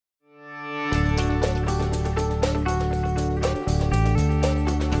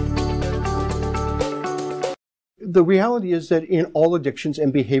the reality is that in all addictions,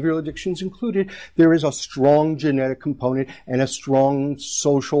 and behavioral addictions included, there is a strong genetic component and a strong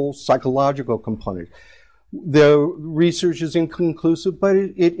social, psychological component. The research is inconclusive, but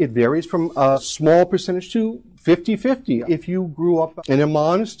it varies from a small percentage to 50-50. If you grew up in a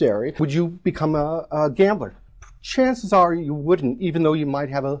monastery, would you become a gambler? Chances are you wouldn't, even though you might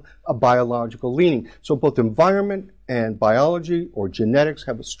have a biological leaning. So both environment and biology or genetics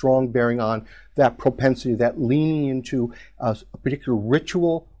have a strong bearing on that propensity, that leaning into a particular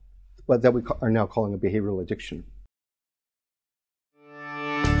ritual that we are now calling a behavioral addiction.